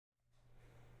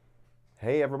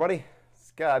Hey everybody,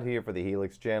 Scott here for the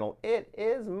Helix channel. It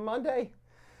is Monday,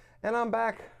 and I'm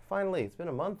back, finally. It's been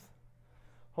a month.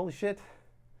 Holy shit,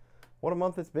 what a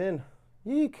month it's been.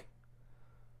 Yeek.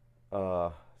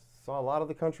 Saw a lot of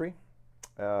the country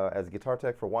as a guitar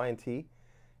tech for Y&T,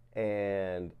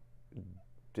 and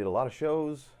did a lot of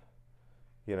shows,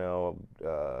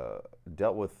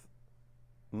 dealt with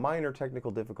minor technical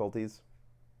difficulties,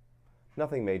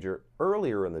 nothing major.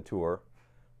 Earlier in the tour,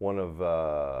 one of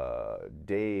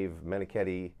Dave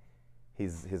Menichetti,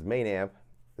 his main amp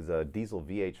is a diesel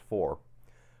VH4,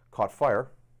 caught fire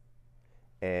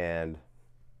and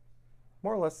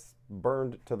more or less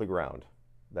burned to the ground,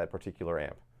 that particular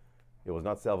amp. It was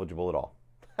not salvageable at all.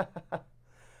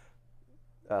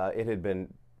 It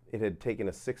had taken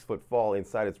a 6-foot fall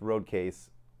inside its road case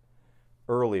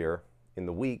earlier in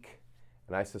the week,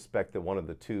 and I suspect that one of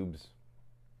the tubes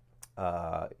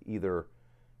either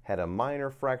had a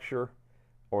minor fracture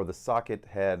or the socket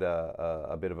had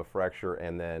a bit of a fracture,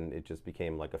 and then it just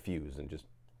became like a fuse and just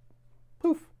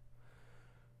poof.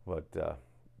 But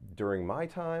during my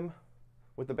time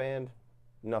with the band,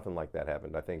 nothing like that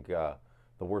happened. I think the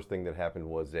worst thing that happened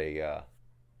was a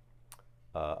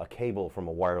cable from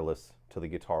a wireless to the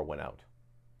guitar went out,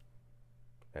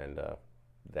 and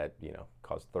that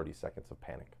caused 30 seconds of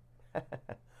panic.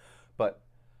 But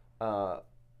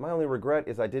my only regret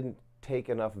is I didn't take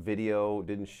enough video,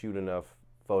 didn't shoot enough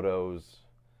photos.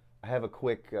 I have a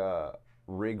quick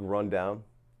rig rundown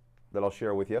that I'll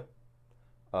share with you.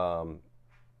 And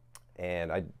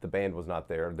the band was not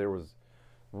there. There was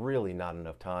really not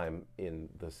enough time in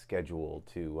the schedule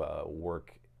to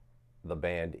work the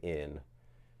band in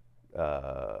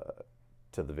to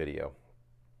the video,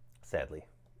 sadly.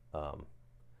 It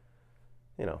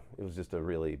was just a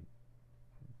really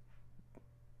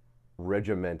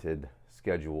regimented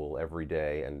schedule every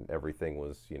day, and everything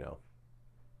was,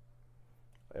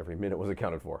 every minute was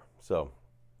accounted for. So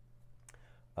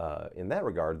in that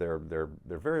regard, they're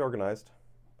very organized.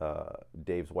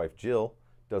 Dave's wife Jill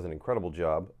does an incredible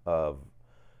job of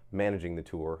managing the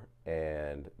tour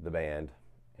and the band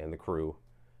and the crew,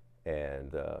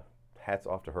 and hats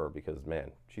off to her, because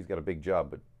man, she's got a big job,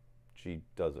 but she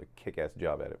does a kick-ass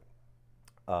job at it.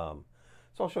 So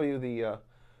I'll show you the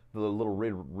little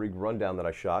rig rundown that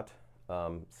I shot.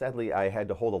 Sadly, I had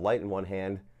to hold a light in one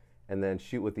hand and then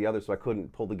shoot with the other, so I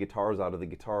couldn't pull the guitars out of the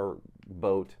guitar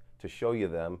boat to show you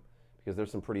them, because there's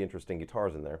some pretty interesting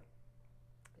guitars in there.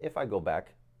 If I go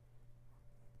back,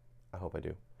 I hope I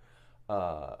do,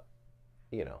 at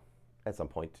some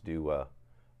point to do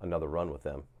another run with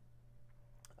them,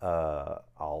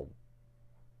 I'll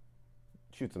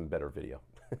shoot some better video.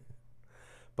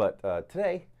 But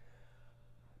today,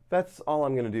 that's all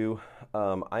I'm going to do.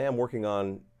 I am working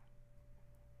on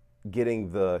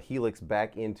getting the Helix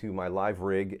back into my live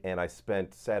rig, and I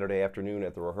spent Saturday afternoon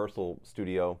at the rehearsal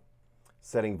studio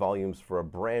setting volumes for a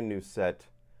brand new set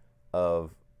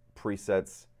of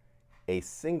presets, a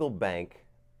single bank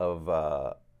of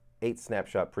 8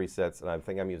 snapshot presets, and I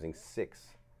think I'm using 6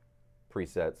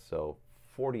 presets, so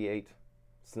 48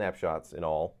 snapshots in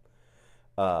all,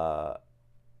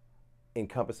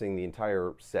 encompassing the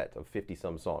entire set of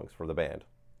 50-some songs for the band.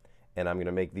 And I'm going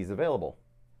to make these available.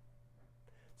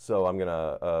 So I'm going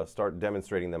to start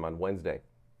demonstrating them on Wednesday.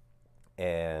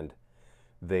 And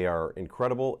they are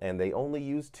incredible, and they only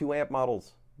use 2 amp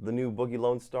models, the new Boogie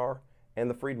Lone Star and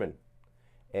the Friedman.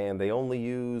 And they only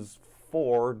use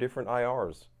 4 different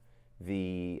IRs.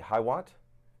 The High Watt,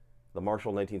 the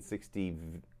Marshall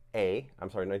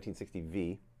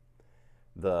 1960V,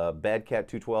 the Bad Cat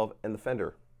 212, and the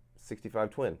Fender 65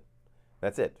 Twin.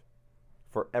 That's it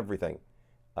for everything.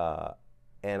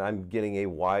 And I'm getting a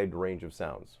wide range of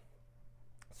sounds.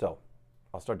 So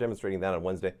I'll start demonstrating that on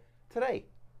Wednesday. Today,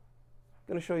 I'm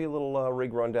going to show you a little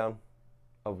rig rundown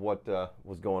of what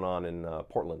was going on in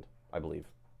Portland, I believe.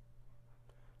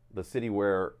 The city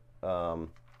where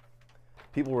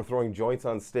people were throwing joints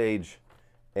on stage,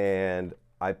 and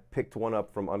I picked one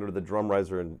up from under the drum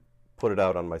riser and put it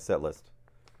out on my set list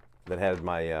that had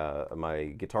my my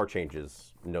guitar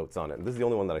changes notes on it. And this is the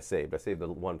only one that I saved. I saved the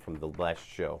one from the last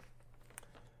show.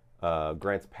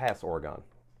 Grants Pass, Oregon,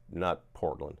 not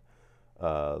Portland.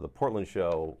 The Portland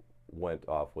show went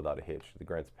off without a hitch. The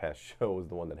Grants Pass show was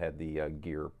the one that had the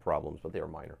gear problems, but they were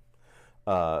minor.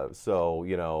 So,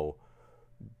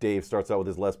 Dave starts out with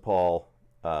his Les Paul,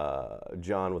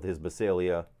 John with his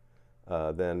Basalia,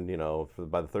 then,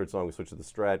 by the third song we switch to the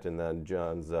Strat, and then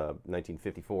John's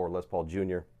 1954 Les Paul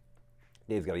Jr.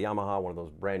 Dave's got a Yamaha, one of those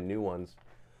brand new ones.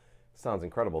 Sounds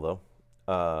incredible, though.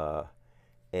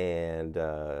 And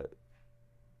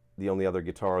the only other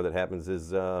guitar that happens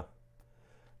is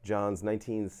John's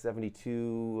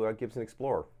 1972 Gibson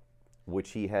Explorer,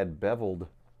 which he had beveled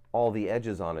all the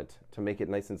edges on it to make it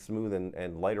nice and smooth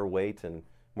and lighter weight and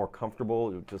more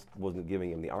comfortable. It just wasn't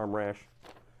giving him the arm rash.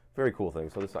 Very cool thing.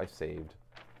 So this I saved.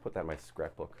 Put that in my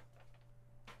scrapbook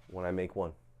when I make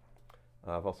one.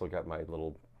 I've also got my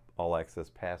little all-access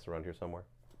pass around here somewhere.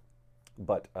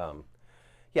 But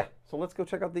yeah, so let's go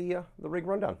check out the rig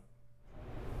rundown.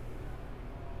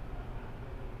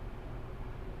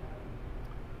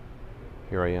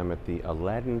 Here I am at the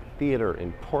Aladdin Theater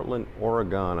in Portland,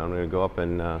 Oregon. I'm going to go up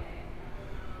and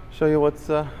show you what's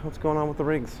going on with the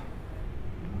rigs.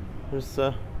 There's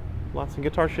lots of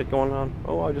guitar shit going on.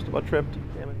 Oh, I just about tripped.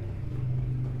 Damn it.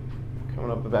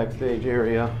 Coming up the backstage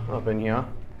area up in here.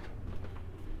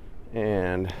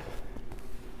 And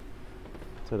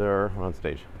so they're on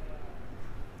stage.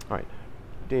 All right,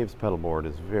 Dave's pedal board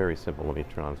is very simple. Let me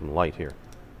turn on some light here.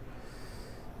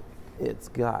 It's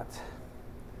got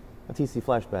a TC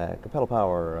flashback, a pedal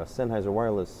power, a Sennheiser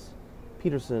wireless,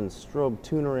 Peterson strobe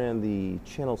tuner, and the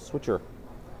channel switcher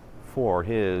for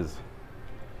his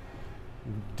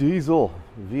diesel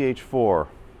VH4.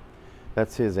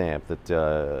 That's his amp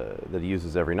that he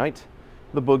uses every night.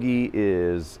 The Boogie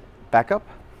is backup,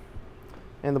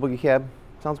 and the Boogie cab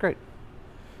sounds great.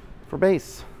 For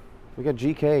bass, we got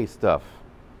GK stuff,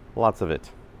 lots of it.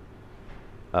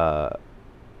 A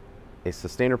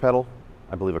sustainer pedal,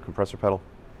 I believe a compressor pedal,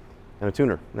 and a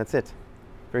tuner, and that's it.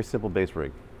 Very simple bass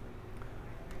rig.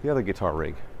 The other guitar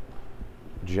rig,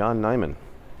 John Nyman.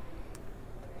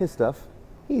 His stuff,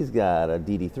 he's got a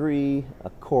DD3, a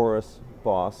chorus,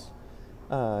 Boss,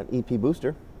 an EP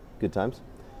booster, good times.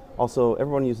 Also,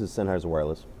 everyone uses Sennheiser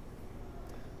wireless.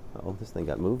 Uh-oh, this thing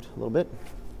got moved a little bit.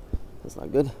 That's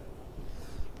not good.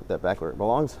 Put that back where it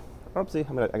belongs. Oopsie,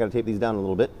 I gotta tape these down a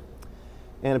little bit.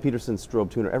 And a Peterson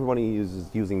strobe tuner. Everybody uses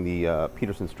using the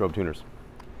Peterson strobe tuners.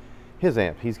 His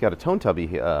amp, he's got a Tone Tubby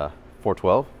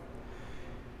 412.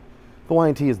 The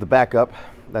Y&T is the backup.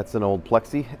 That's an old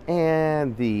Plexi.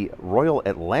 And the Royal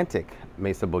Atlantic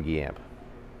Mesa Boogie amp.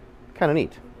 Kind of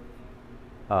neat.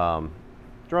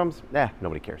 Drums, nah,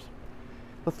 nobody cares.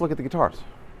 Let's look at the guitars.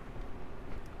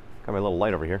 Got my little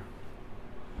light over here.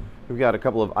 We've got a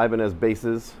couple of Ibanez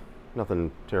basses.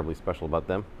 Nothing terribly special about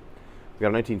them. We've got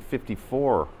a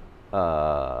 1954,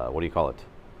 what do you call it?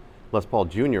 Les Paul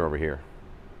Jr. over here.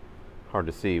 Hard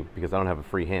to see because I don't have a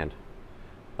free hand.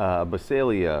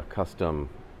 Basalia custom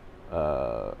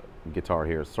guitar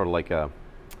here. It's sort of like a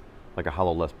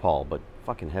hollow Les Paul, but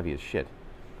fucking heavy as shit.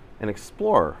 An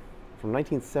Explorer from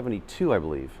 1972, I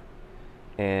believe.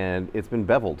 And it's been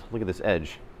beveled. Look at this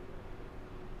edge.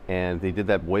 And they did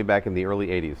that way back in the early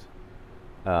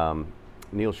 80s.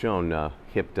 Neil Schoen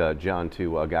hipped John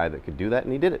to a guy that could do that,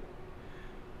 and he did it.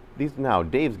 These now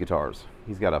Dave's guitars.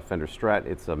 He's got a Fender Strat.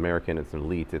 It's American. It's an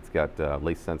Elite. It's got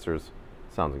lace sensors.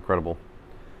 Sounds incredible.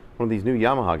 One of these new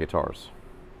Yamaha guitars.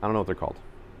 I don't know what they're called.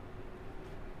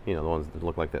 You know, the ones that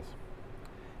look like this.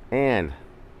 And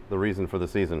the reason for the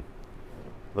season,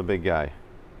 the big guy,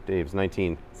 Dave's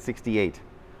 1968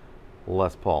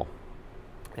 Les Paul.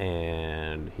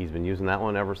 And he's been using that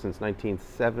one ever since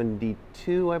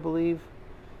 1972, I believe.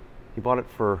 He bought it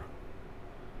for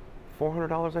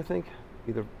 $400, I think,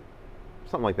 either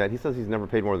something like that. He says he's never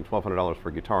paid more than $1,200 for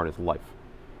a guitar in his life,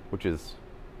 which is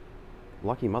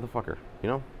lucky motherfucker, you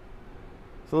know?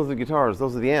 So those are the guitars,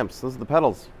 those are the amps, those are the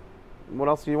pedals. What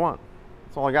else do you want?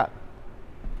 That's all I got.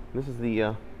 This is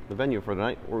the venue for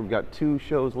tonight. We've got 2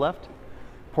 shows left,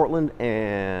 Portland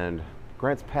and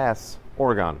Grants Pass,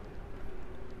 Oregon.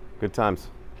 Good times.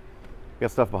 We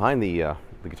got stuff behind the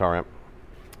guitar amp.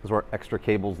 This is where extra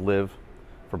cables live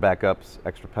for backups,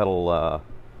 extra pedal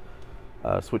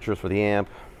switchers for the amp,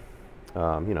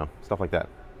 you know, stuff like that.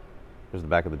 There's the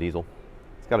back of the diesel.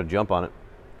 It's got a jump on it.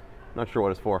 Not sure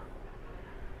what it's for.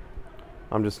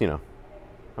 I'm just, you know,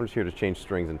 I'm just here to change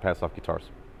strings and pass off guitars.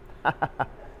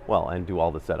 Well, and do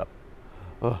all the setup.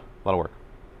 Ugh, a lot of work.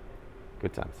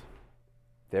 Good times.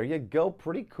 There you go.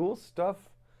 Pretty cool stuff.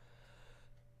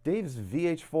 Dave's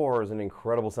VH4 is an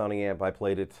incredible sounding amp. I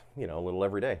played it, you know, a little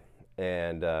every day,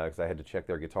 and because I had to check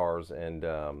their guitars, and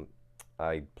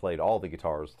I played all the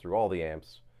guitars through all the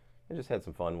amps, and just had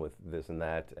some fun with this and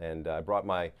that. And I brought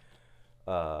my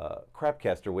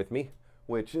Crapcaster with me,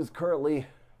 which is currently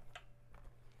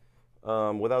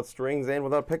without strings and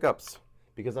without pickups,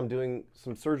 because I'm doing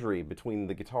some surgery between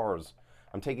the guitars.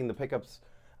 I'm taking the pickups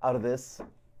out of this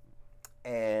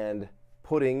and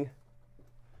putting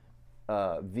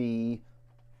the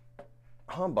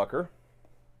humbucker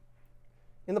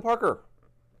in the Parker.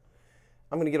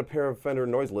 I'm going to get a pair of Fender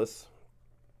noiseless,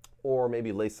 or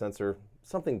maybe lace sensor,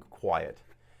 something quiet,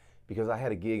 because I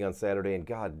had a gig on Saturday and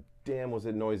god damn was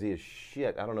it noisy as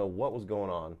shit. I don't know what was going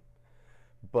on,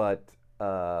 but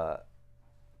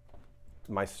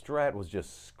my Strat was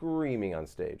just screaming on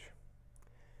stage.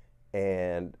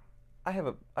 And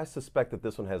I suspect that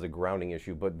this one has a grounding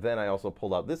issue, but then I also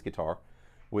pulled out this guitar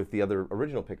with the other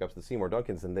original pickups, the Seymour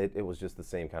Duncans, and it was just the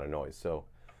same kind of noise. So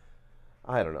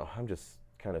I don't know. I'm just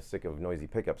kind of sick of noisy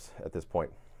pickups at this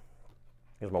point.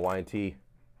 Here's my Y&T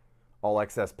All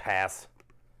Access Pass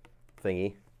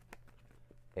thingy.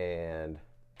 And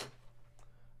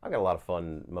I got a lot of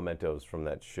fun mementos from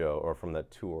that show, or from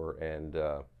that tour, and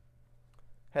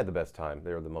had the best time.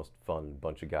 They were the most fun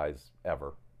bunch of guys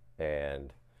ever.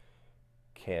 And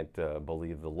can't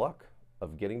believe the luck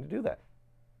of getting to do that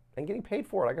and getting paid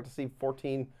for it. I got to see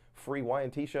 14 free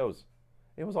Y&T shows.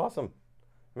 It was awesome.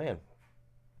 Man,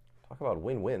 talk about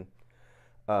win-win.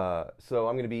 So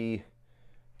I'm going to be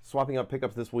swapping up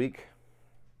pickups this week.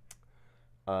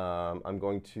 I'm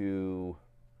going to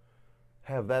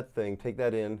have that thing, take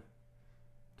that in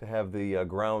to have the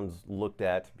grounds looked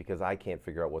at, because I can't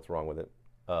figure out what's wrong with it.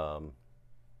 I'm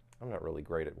not really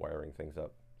great at wiring things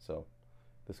up, so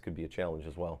this could be a challenge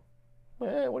as well. What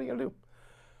are you going to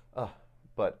do?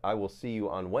 But I will see you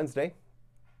on Wednesday.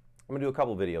 I'm going to do a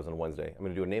couple videos on Wednesday. I'm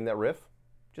going to do a Name That Riff,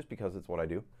 just because it's what I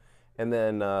do. And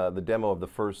then the demo of the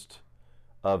first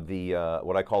of the,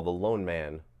 what I call the Lone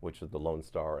Man, which is the Lone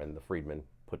Star and the Friedman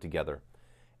put together.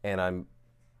 And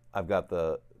I've got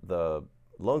the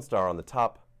Lone Star on the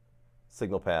top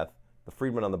signal path, the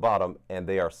Friedman on the bottom, and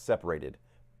they are separated.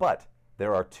 But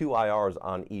there are 2 IRs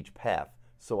on each path.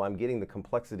 So I'm getting the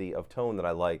complexity of tone that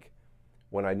I like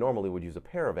when I normally would use a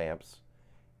pair of amps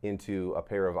into a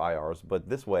pair of IRs. But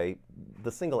this way,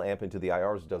 the single amp into the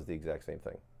IRs does the exact same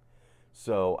thing.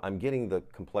 So I'm getting the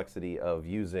complexity of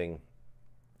using,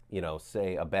 you know,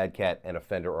 say a Bad Cat and a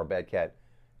Fender, or a Bad Cat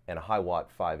and a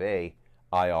Hi-Watt 5A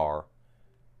IR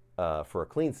for a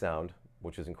clean sound,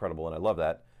 which is incredible, and I love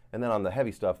that. And then on the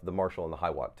heavy stuff, the Marshall and the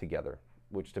Hi-Watt together,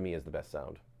 which to me is the best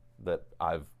sound that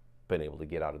I've been able to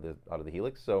get out of the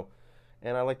Helix. So,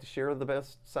 and I like to share the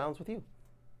best sounds with you.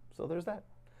 So there's that.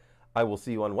 I will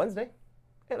see you on Wednesday,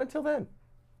 and until then,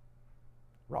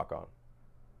 rock on.